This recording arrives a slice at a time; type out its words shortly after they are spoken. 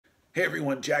Hey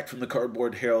everyone, Jack from the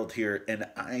Cardboard Herald here, and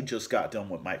I just got done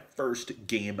with my first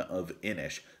game of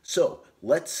Inish. So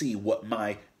let's see what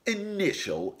my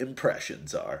initial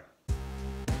impressions are.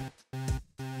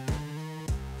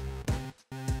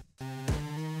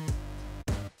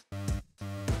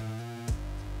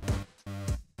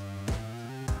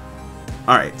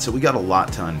 Alright, so we got a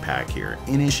lot to unpack here.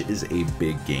 Inish is a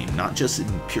big game, not just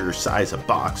in pure size of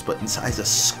box, but in size of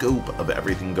scope of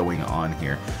everything going on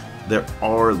here. There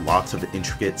are lots of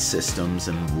intricate systems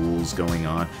and rules going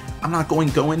on. I'm not going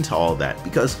to go into all that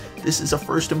because this is a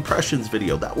first impressions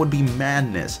video. That would be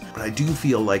madness. But I do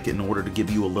feel like in order to give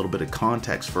you a little bit of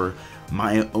context for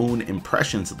my own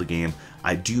impressions of the game,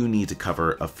 I do need to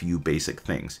cover a few basic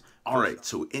things. Alright,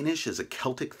 so Inish is a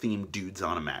Celtic-themed dudes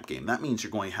on a map game. That means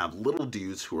you're going to have little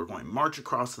dudes who are going to march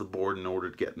across the board in order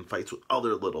to get in fights with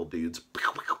other little dudes,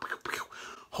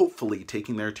 hopefully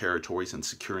taking their territories and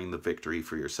securing the victory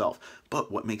for yourself.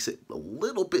 But what makes it a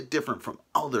little bit different from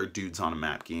other dudes on a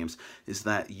map games is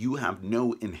that you have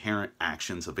no inherent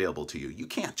actions available to you. You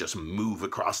can't just move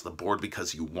across the board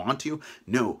because you want to.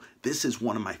 No, this is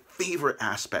one of my favorite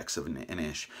aspects of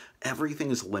Inish. Everything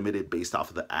is limited based off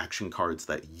of the action cards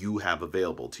that you have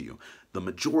available to you. The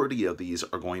majority of these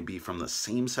are going to be from the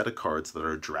same set of cards that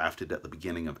are drafted at the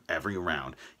beginning of every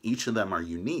round. Each of them are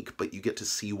unique, but you get to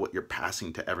see what you're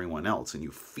passing to everyone else, and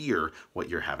you fear what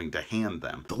you're having to hand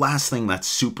them. The last thing that's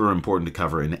super important to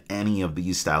cover in any of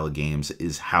these style of games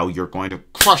is how you're going to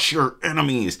crush your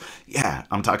enemies. Yeah,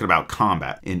 I'm talking about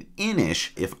combat. In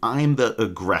Inish, if I'm the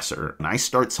aggressor and I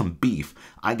start some beef,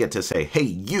 I get to say, hey,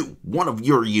 you, one of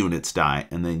your units die,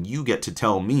 and then you get to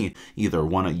tell me either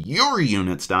one of your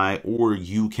units die or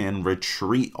you can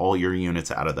retreat all your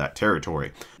units out of that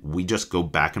territory. We just go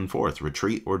back and forth,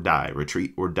 retreat or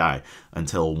die,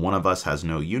 until one of us has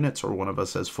no units or one of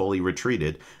us has fully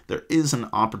retreated. There is an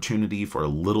opportunity for a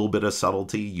little bit of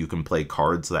subtlety. You can play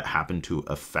cards that happen to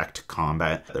affect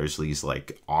combat. There's these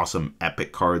like awesome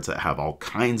epic cards that have all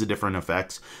kinds of different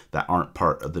effects that aren't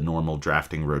part of the normal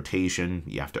drafting rotation.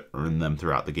 You have to earn them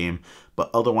throughout the game. But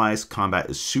otherwise, combat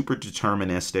is super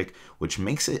deterministic, which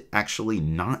makes it actually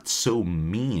not so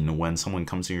mean when someone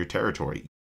comes in your territory.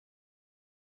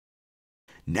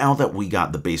 Now that we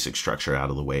got the basic structure out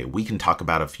of the way, we can talk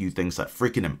about a few things that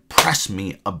freaking impress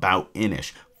me about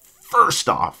Inish. First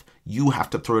off, you have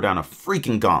to throw down a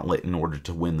freaking gauntlet in order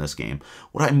to win this game.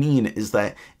 What I mean is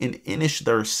that in Inish,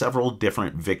 there are several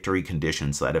different victory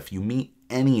conditions that if you meet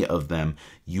any of them,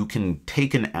 you can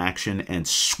take an action and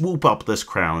swoop up this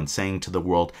crown saying to the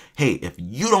world, hey, if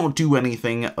you don't do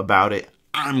anything about it,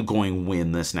 I'm going to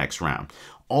win this next round.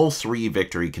 All three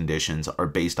victory conditions are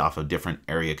based off of different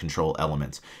area control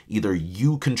elements. Either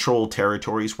you control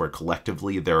territories where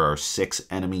collectively there are 6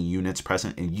 enemy units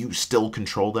present and you still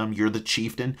control them, you're the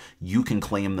chieftain, you can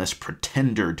claim this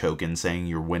pretender token saying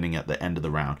you're winning at the end of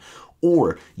the round.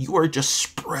 Or you are just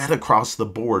spread across the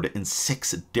board in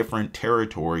 6 different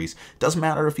territories. Doesn't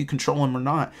matter if you control them or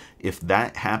not. If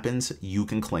that happens, you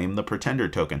can claim the pretender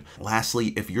token. Lastly,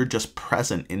 if you're just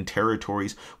present in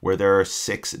territories where there are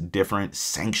 6 different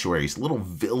sanctuaries, little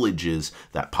villages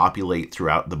that populate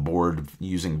throughout the board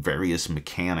using various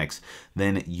mechanics,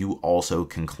 then you also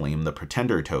can claim the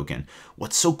pretender token.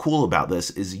 What's so cool about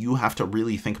this is you have to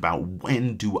really think about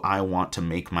when do I want to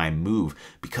make my move,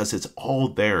 because it's all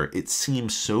there. It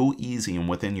seems so easy and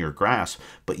within your grasp,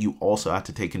 but you also have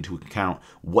to take into account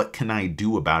what can I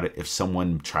do about it if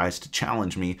someone tries to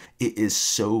challenge me. It is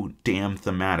so damn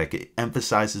thematic. It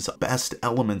emphasizes the best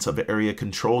elements of area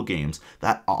control games,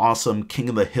 that awesome King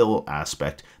of the Hill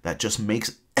aspect that just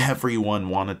makes everyone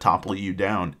want to topple you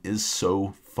down is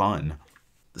so fun.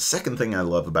 The second thing I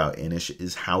love about Inish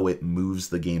is how it moves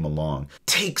the game along.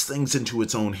 Takes things into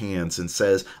its own hands and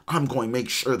says, I'm going to make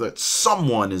sure that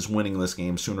someone is winning this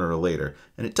game sooner or later.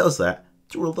 And it does that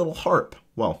through a little harp.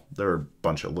 Well, there are a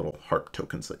bunch of little harp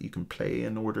tokens that you can play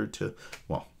in order to,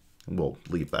 well, we'll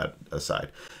leave that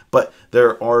aside. But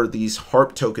there are these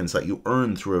harp tokens that you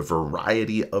earn through a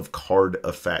variety of card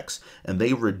effects, and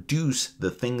they reduce the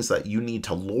things that you need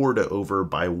to lord over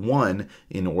by 1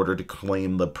 in order to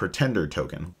claim the pretender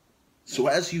token. So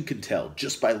as you can tell,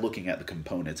 just by looking at the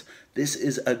components, this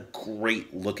is a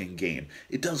great looking game.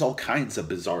 It does all kinds of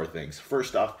bizarre things.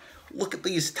 First off, look at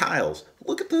these tiles.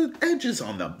 Look at the edges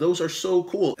on them. Those are so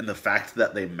cool. And the fact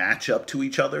that they match up to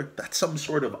each other, that's some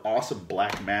sort of awesome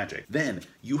black magic. Then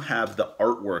you have the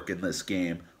artwork in this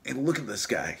game. And look at this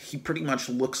guy. He pretty much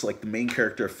looks like the main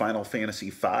character of Final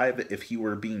Fantasy V if he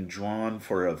were being drawn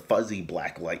for a fuzzy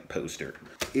black light poster.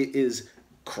 It is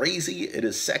crazy, it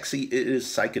is sexy, it is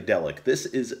psychedelic. This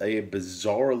is a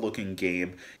bizarre looking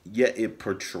game, yet it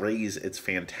portrays its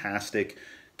fantastic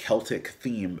Celtic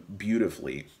theme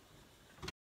beautifully.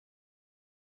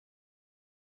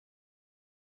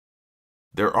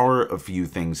 There are a few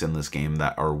things in this game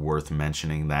that are worth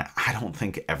mentioning that I don't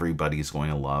think everybody's going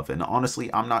to love, and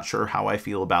honestly, I'm not sure how I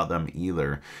feel about them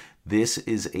either. This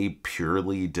is a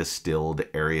purely distilled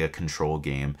area control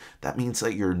game. That means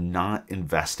that you're not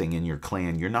investing in your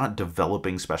clan. You're not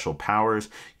developing special powers.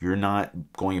 You're not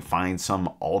going to find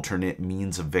some alternate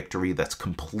means of victory that's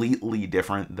completely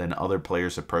different than other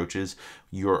players' approaches.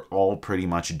 You're all pretty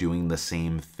much doing the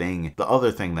same thing. The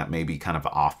other thing that may be kind of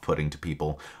off-putting to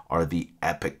people are the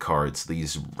epic cards,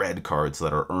 these red cards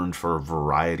that are earned for a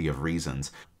variety of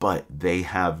reasons, but they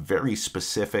have very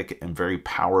specific and very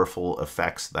powerful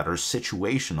effects that are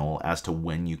situational as to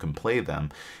when you can play them.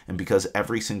 And because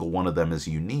every single one of them is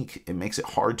unique, it makes it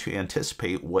hard to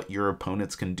anticipate what your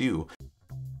opponents can do.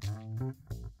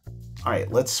 All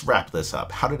right, let's wrap this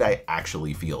up. How did I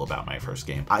actually feel about my first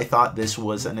game? I thought this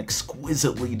was an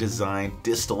exquisitely designed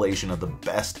distillation of the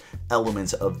best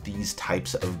elements of these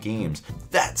types of games.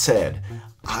 That said,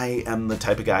 I am the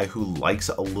type of guy who likes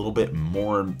a little bit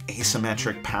more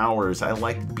asymmetric powers. I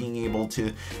like being able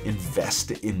to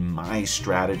invest in my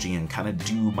strategy and kind of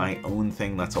do my own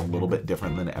thing that's a little bit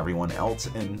different than everyone else,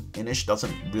 and Inish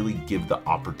doesn't really give the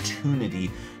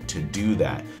opportunity to do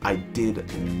that. I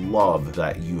did love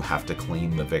that you have to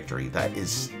claim the victory. That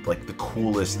is like the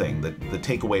coolest thing. The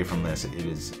takeaway from this, it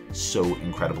is so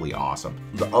incredibly awesome.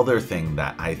 The other thing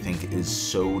that I think is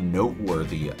so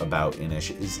noteworthy about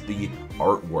Inish is the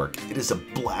artwork. It is a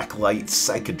blacklight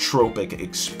psychotropic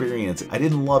experience. I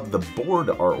didn't love the board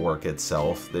artwork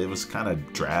itself. It was kind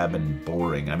of drab and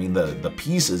boring. I mean, the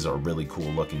pieces are really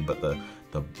cool looking, but the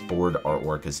board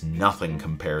artwork is nothing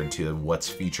compared to what's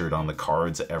featured on the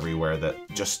cards everywhere that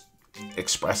just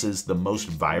expresses the most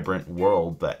vibrant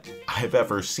world that I've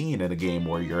ever seen in a game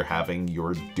where you're having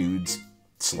your dudes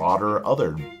slaughter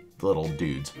other little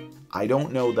dudes. I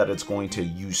don't know that it's going to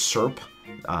usurp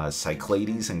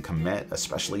Cyclades and Comet,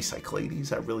 especially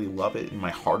Cyclades. I really love it. In my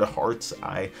heart of hearts,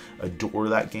 I adore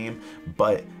that game,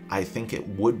 but I think it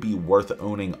would be worth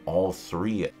owning all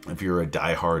three if you're a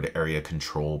diehard area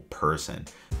control person.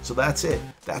 So that's it.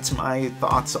 That's my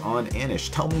thoughts on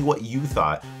Inish. Tell me what you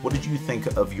thought. What did you think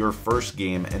of your first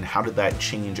game, and how did that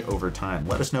change over time?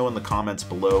 Let us know in the comments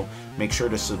below. Make sure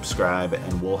to subscribe,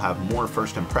 and we'll have more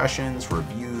first impressions,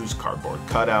 reviews, cardboard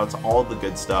cutouts, all the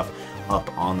good stuff up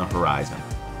on the horizon.